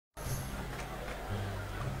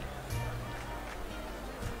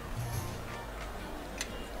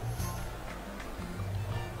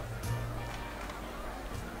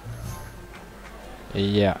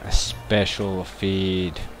Yeah, special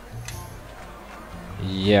feed.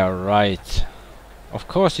 Yeah, right. Of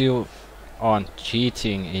course you aren't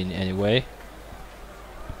cheating in any way.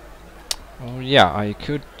 Oh yeah, I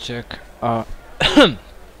could check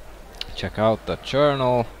check out the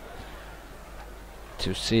journal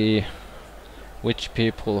to see which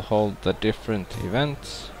people hold the different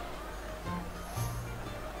events.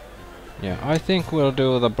 Yeah, I think we'll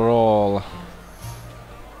do the brawl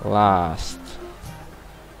last.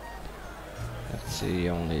 Let's see,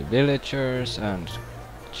 only villagers and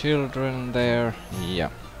children there. Yeah.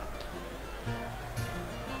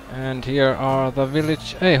 And here are the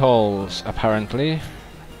village a-holes, apparently.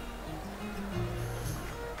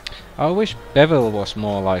 I wish Bevel was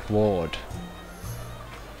more like Ward.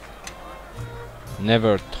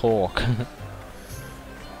 Never talk.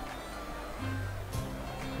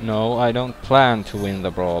 No, I don't plan to win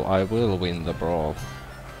the brawl. I will win the brawl.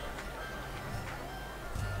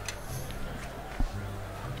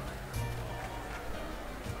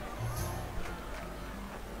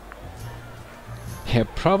 Yeah,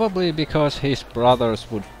 probably because his brothers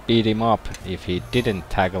would beat him up if he didn't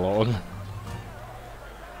tag along.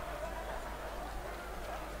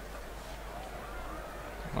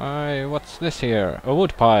 What's this here? A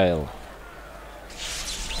wood pile.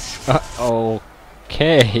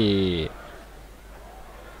 Okay.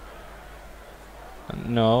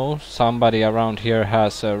 No, somebody around here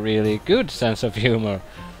has a really good sense of humor.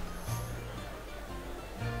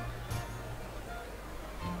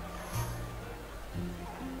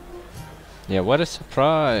 Yeah, what a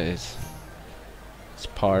surprise. It's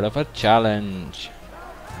part of a challenge.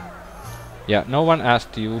 Yeah, no one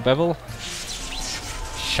asked you, Bevel.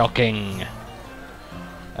 Shocking.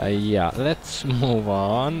 Yeah, let's move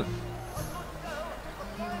on.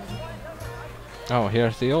 Oh,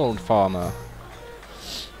 here's the old farmer.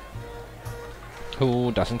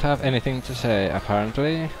 Who doesn't have anything to say,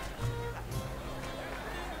 apparently.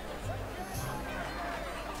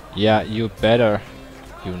 Yeah, you better.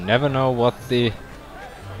 You never know what the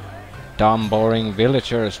dumb, boring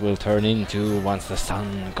villagers will turn into once the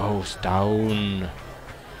sun goes down.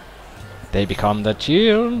 They become the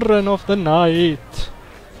children of the night.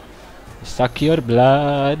 Suck your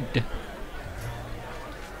blood.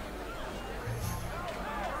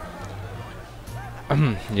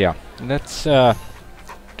 Yeah, let's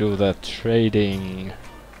do the trading.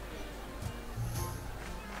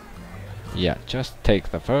 Yeah, just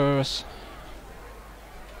take the furs.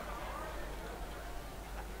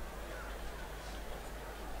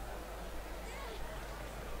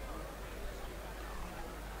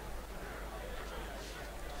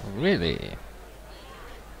 Really?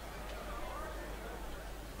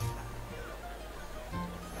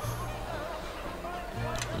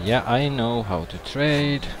 Yeah, I know how to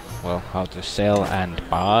trade. Well, how to sell and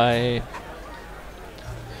buy.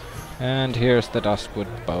 And here's the Duskwood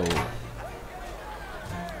bow.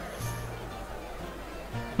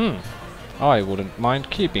 I wouldn't mind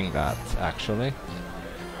keeping that, actually.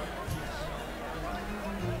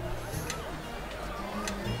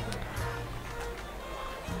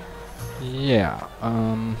 Yeah,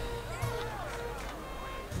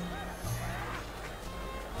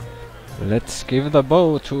 let's give the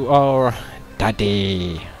bow to our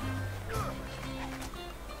daddy.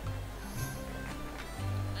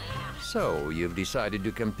 So, you've decided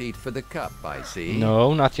to compete for the cup, I see.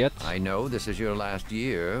 No, not yet. I know this is your last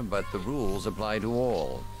year, but the rules apply to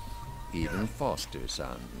all, even foster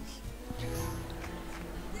sons.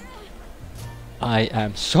 I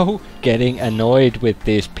am so getting annoyed with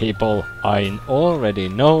these people. I already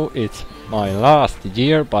know it's my last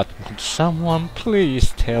year, but would someone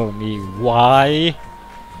please tell me why?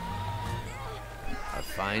 A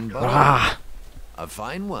fine bow. Ah! A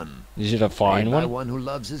fine one. Is it a fine Made by one? one who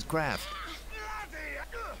loves his craft.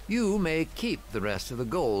 You may keep the rest of the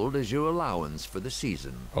gold as your allowance for the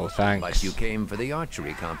season. Oh, thanks. But you came for the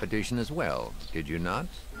archery competition as well, did you not?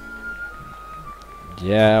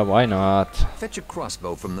 Yeah, why not? Fetch a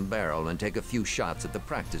crossbow from the barrel and take a few shots at the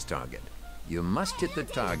practice target. You must hit the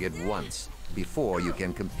target once before you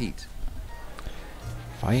can compete.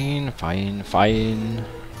 Fine, fine, fine.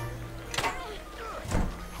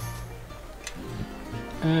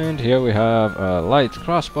 And here we have a light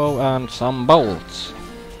crossbow and some bolts.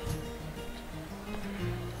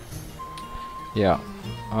 Yeah.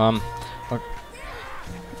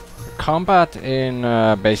 Combat in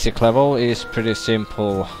basic level is pretty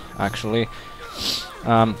simple, actually.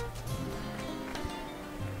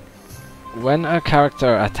 When a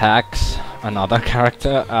character attacks another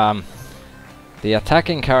character, the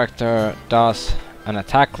attacking character does an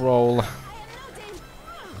attack roll,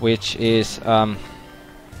 which is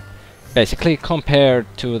basically compared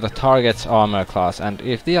to the target's armor class, and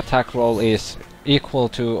if the attack roll is equal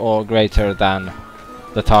to or greater than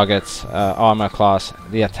the target's armor class,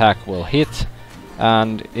 the attack will hit,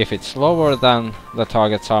 and if it's lower than the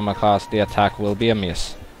target's armor class, the attack will be a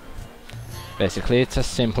miss. Basically, it's as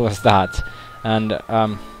simple as that. And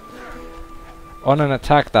on an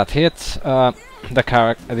attack that hits,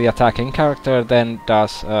 the attacking character then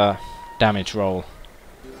does a damage roll.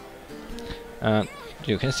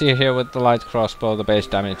 You can see here with the light crossbow, the base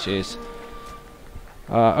damage is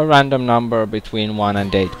a random number between 1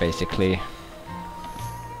 and 8, basically.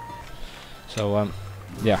 So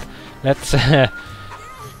yeah, let's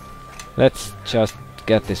let's just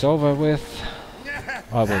get this over with.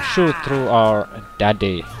 I will shoot through our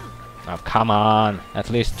daddy. Now come on, at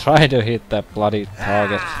least try to hit that bloody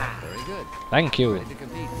target. Very good. Thank you. Ready to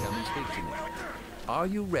compete? Come and speak to me. Are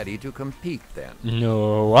you ready to compete then?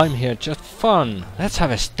 No, I'm here just fun. Let's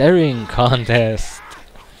have a staring contest.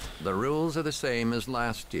 The rules are the same as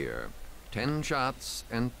last year. 10 shots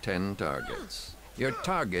and 10 targets. Your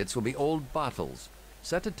targets will be old bottles,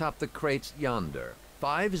 set atop the crates yonder.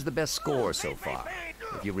 5 is the best score so far.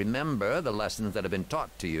 If you remember the lessons that have been taught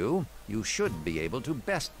to you, you should be able to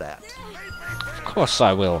best that. Of course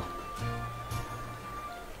I will.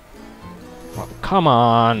 Oh, come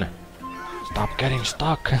on. Stop getting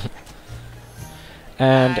stuck.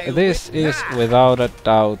 And this is without a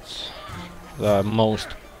doubt the most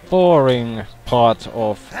boring part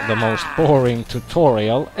of the most boring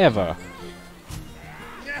tutorial ever.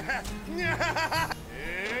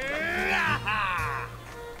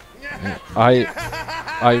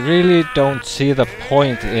 I really don't see the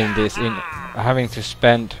point in this, in having to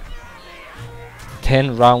spend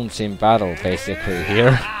 10 rounds in battle basically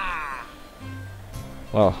here.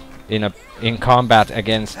 Well, in combat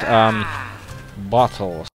against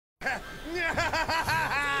bottles.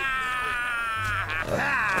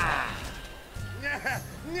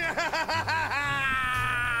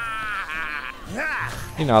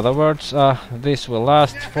 In other words, this will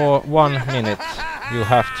last for 1 minute. You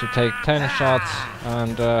have to take 10 shots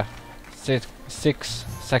and 6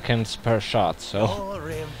 seconds per shot. So,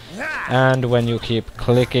 and when you keep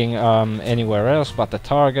clicking anywhere else but the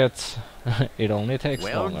targets, it only takes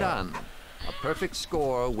longer. Well done. A perfect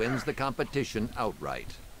score wins the competition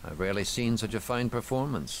outright. I've rarely seen such a fine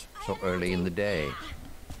performance so early in the day.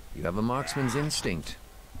 You have a marksman's instinct.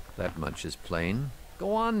 That much is plain.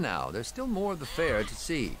 Go on now. There's still more of the fair to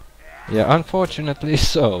see. Yeah, unfortunately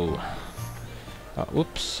so.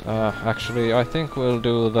 Oops. Actually, I think we'll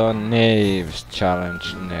do the Knaves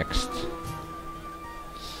challenge next.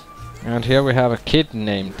 And here we have a kid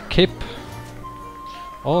named Kip.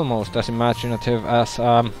 Almost as imaginative as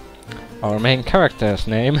our main character's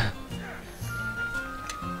name.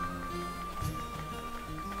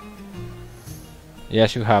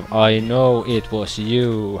 Yes, you have. I know it was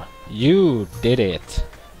you. You did it.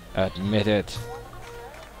 Admit it.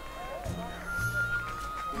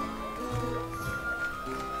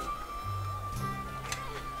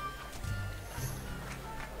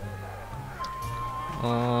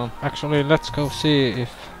 Actually, let's go see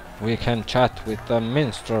if we can chat with the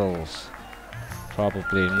minstrels.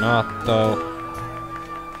 Probably not, though.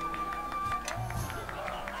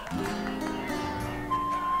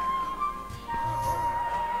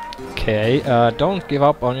 Okay, don't give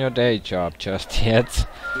up on your day job just yet.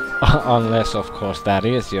 Unless, of course, that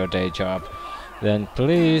is your day job. Then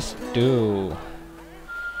please do.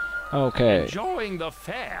 Okay. Enjoying the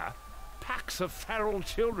fair? Packs of feral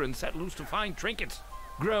children set loose to find trinkets.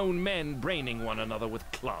 Grown men braining one another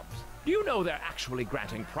with clubs. Do you know they're actually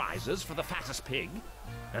granting prizes for the fattest pig?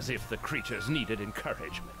 As if the creatures needed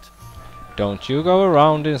encouragement. Don't you go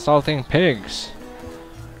around insulting pigs,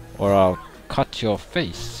 or I'll cut your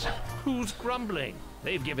face. Who's grumbling?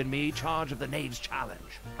 They've given me charge of the Knaves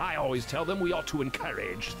Challenge. I always tell them we ought to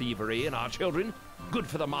encourage thievery in our children. Good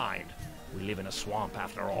for the mind. We live in a swamp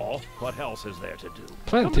after all. What else is there to do?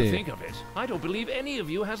 Plenty. Come to think of it, I don't believe any of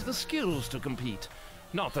you has the skills to compete.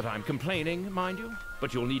 Not that I'm complaining, mind you,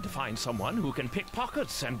 but you'll need to find someone who can pick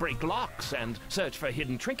pockets and break locks and search for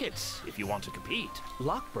hidden trinkets if you want to compete.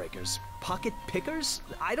 Lock breakers? Pocket pickers?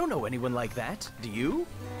 I don't know anyone like that. Do you?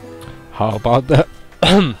 How about the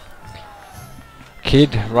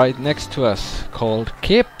kid right next to us called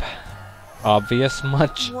Kip? Obvious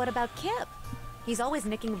much. What about Kip? He's always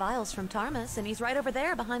nicking vials from Tarmus, and he's right over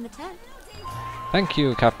there behind the tent. Thank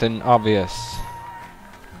you, Captain Obvious.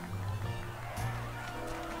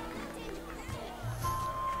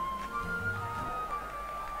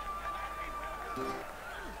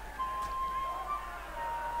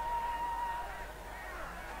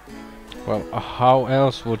 Well, how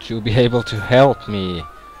else would you be able to help me?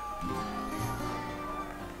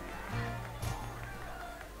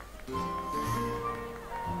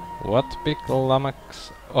 What big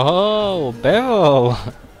lummox? Oh, Bevel!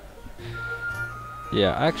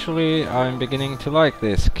 Yeah, actually, I'm beginning to like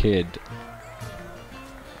this kid.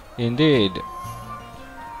 Indeed.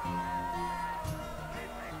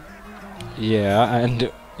 Yeah, and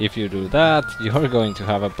if you do that, you're going to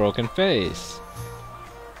have a broken face.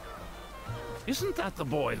 Isn't that the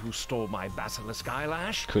boy who stole my basilisk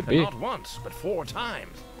eyelash? Could And be. not once, but 4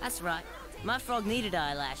 times. That's right. My frog needed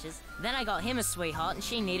eyelashes. Then I got him a sweetheart and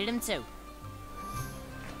she needed him too.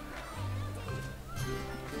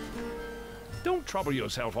 Don't trouble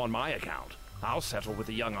yourself on my account. I'll settle with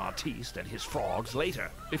the young artiste and his frogs later.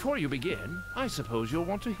 Before you begin, I suppose you'll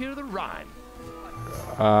want to hear the rhyme.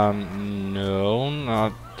 No,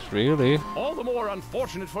 not really. All the more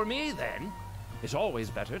unfortunate for me, then. It's always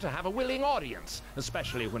better to have a willing audience,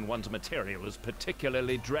 especially when one's material is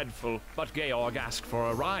particularly dreadful. But Georg asked for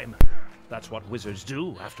a rhyme. That's what wizards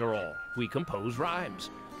do, after all. We compose rhymes.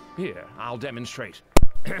 Here, I'll demonstrate.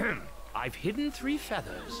 I've hidden 3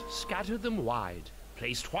 feathers, scattered them wide,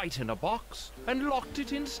 placed white in a box, and locked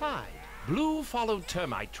it inside. Blue followed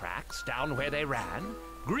termite tracks down where they ran,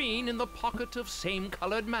 green in the pocket of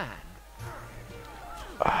same-colored man.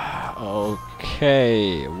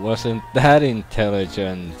 Okay, wasn't that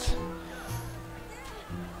intelligent?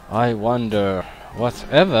 I wonder,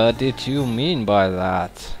 whatever did you mean by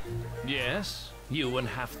that? Yes, you and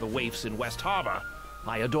half the waifs in West Harbor.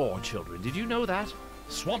 I adore children, did you know that?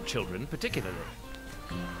 Swamp children, particularly.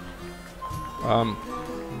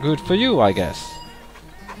 Good for you, I guess.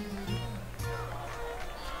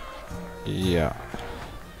 Yeah.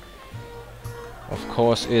 Of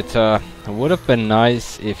course, it would have been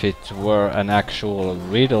nice if it were an actual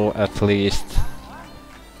riddle, at least.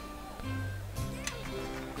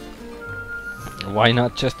 Why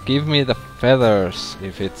not just give me the feathers,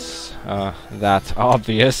 if it's that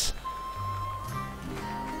obvious?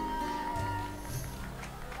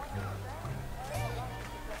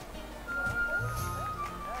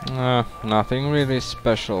 Nothing really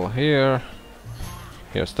special here.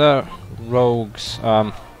 Here's the rogue's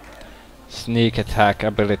sneak attack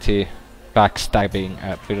ability, backstabbing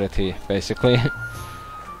ability, basically.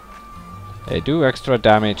 They do extra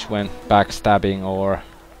damage when backstabbing or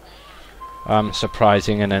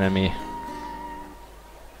surprising an enemy.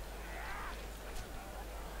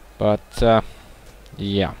 But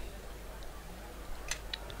yeah.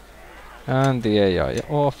 And the AI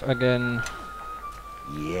off again.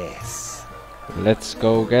 Yes. Let's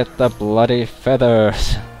go get the bloody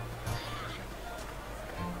feathers.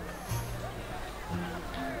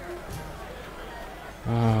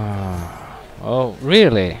 Oh,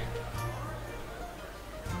 really?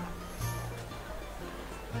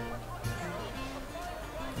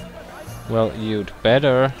 Well, you'd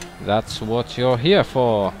better. That's what you're here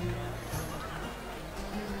for.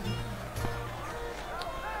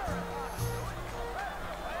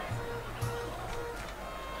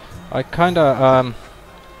 I kinda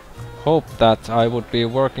hoped that I would be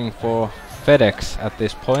working for FedEx at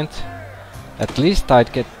this point. At least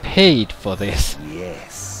I'd get paid for this.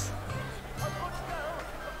 Yes.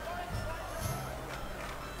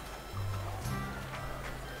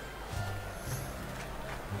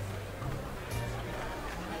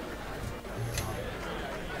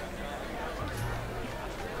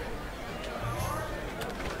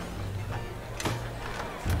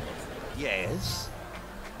 Yes.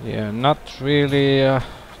 Yeah, not really a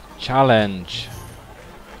challenge,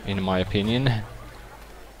 in my opinion.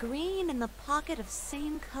 Green in the pocket of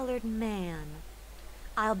same-colored man.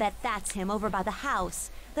 I'll bet that's him over by the house.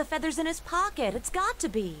 The feather's in his pocket. It's got to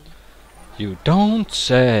be. You don't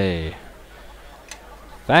say.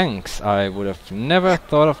 Thanks, I would have never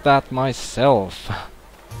thought of that myself.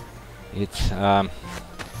 It's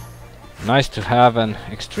nice to have an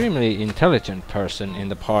extremely intelligent person in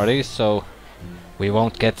the party, so we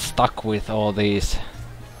won't get stuck with all these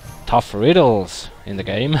tough riddles in the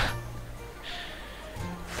game.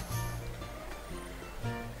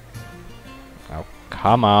 Oh,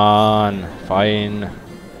 come on. Fine.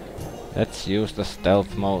 Let's use the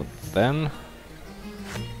stealth mode then.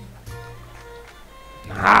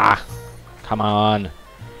 Ah! Come on.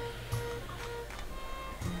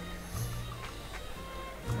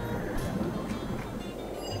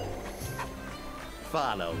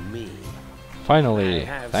 Follow me. Finally, I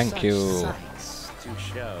have thank such you. sights to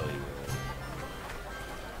show you.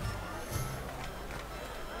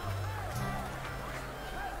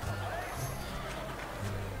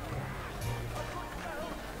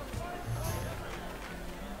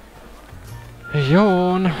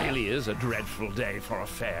 Yawn. It really is a dreadful day for a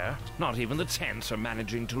fair. Not even the tents are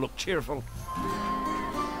managing to look cheerful.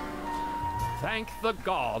 Thank the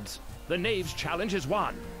gods. The knave's challenge is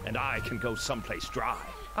won, and I can go someplace dry.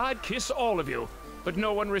 I'd kiss all of you, but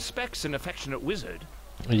no one respects an affectionate wizard.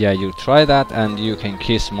 Yeah, you try that and you can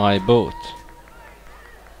kiss my boot.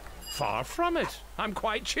 Far from it. I'm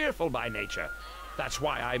quite cheerful by nature. That's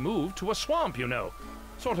why I moved to a swamp, you know.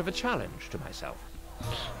 Sort of a challenge to myself.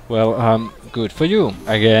 Well, good for you,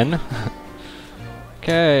 again.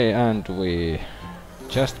 Okay, and we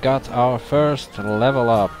just got our first level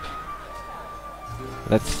up.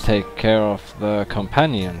 Let's take care of the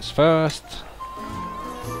companions first.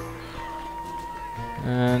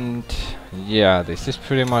 And yeah, this is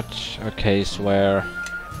pretty much a case where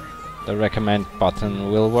the recommend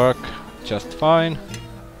button will work just fine.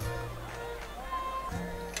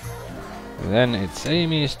 Then it's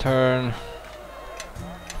Amy's turn.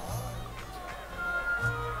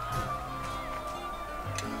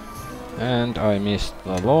 And I missed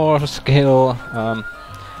the lore skill.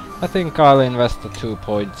 I think I'll invest the 2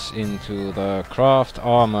 points into the craft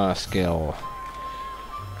armor skill.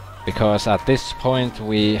 Because at this point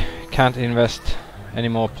we can't invest any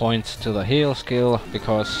more points to the heal skill,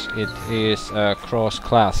 because it is a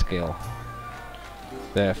cross-class skill.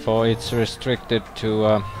 Therefore it's restricted to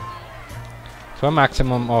a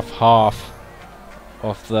maximum of half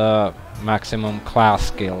of the maximum class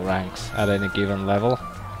skill ranks at any given level.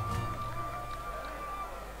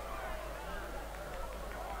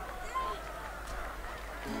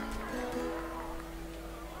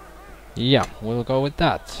 Yeah, we'll go with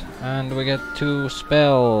that. And we get 2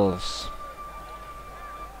 spells.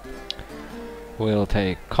 We'll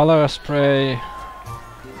take color spray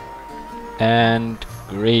and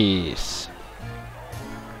grease.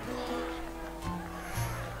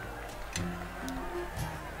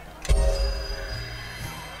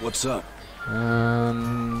 What's up?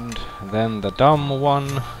 And then the dumb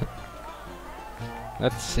one.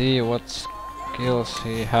 Let's see what skills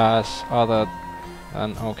he has other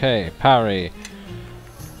than, okay, parry.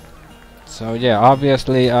 So yeah,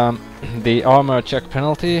 obviously the armor check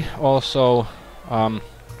penalty also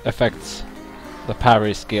affects the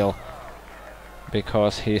parry skill,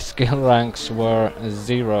 because his skill ranks were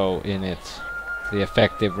 0 in it, the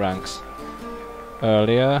effective ranks,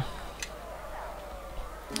 earlier.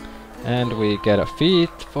 And we get a feat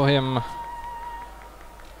for him.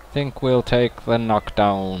 Think we'll take the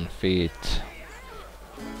knockdown feat.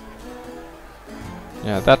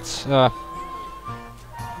 Yeah, that's a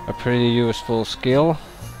pretty useful skill.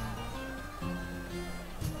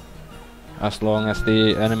 As long as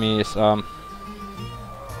the enemies aren't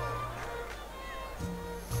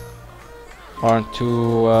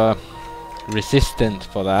too resistant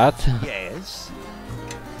for that. Yes.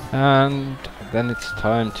 And then it's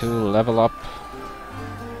time to level up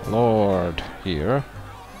Lord here.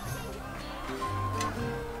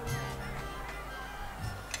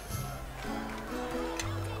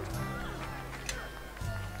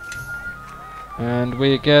 And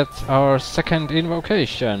we get our second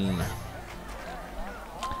invocation.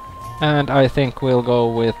 And I think we'll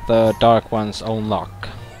go with the Dark One's own luck.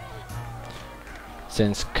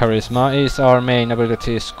 Since Charisma is our main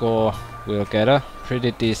ability score, we'll get a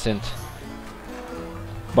pretty decent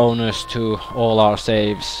bonus to all our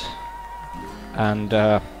saves. And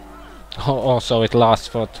also it lasts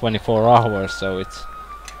for 24 hours, so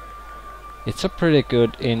it's a pretty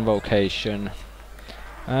good invocation.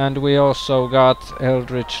 And we also got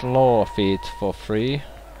Eldritch Law feat for free.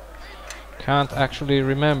 Can't actually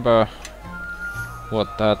remember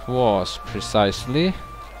what that was precisely.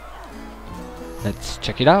 Let's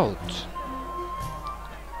check it out.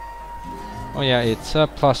 Oh yeah, it's a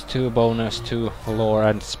 +2 bonus to lore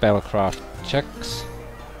and spellcraft checks.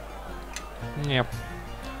 Yep.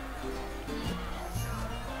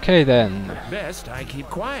 Okay then. Best I keep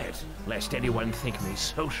quiet, lest anyone think me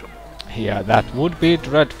sociable. Yeah, that would be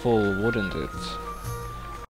dreadful, wouldn't it?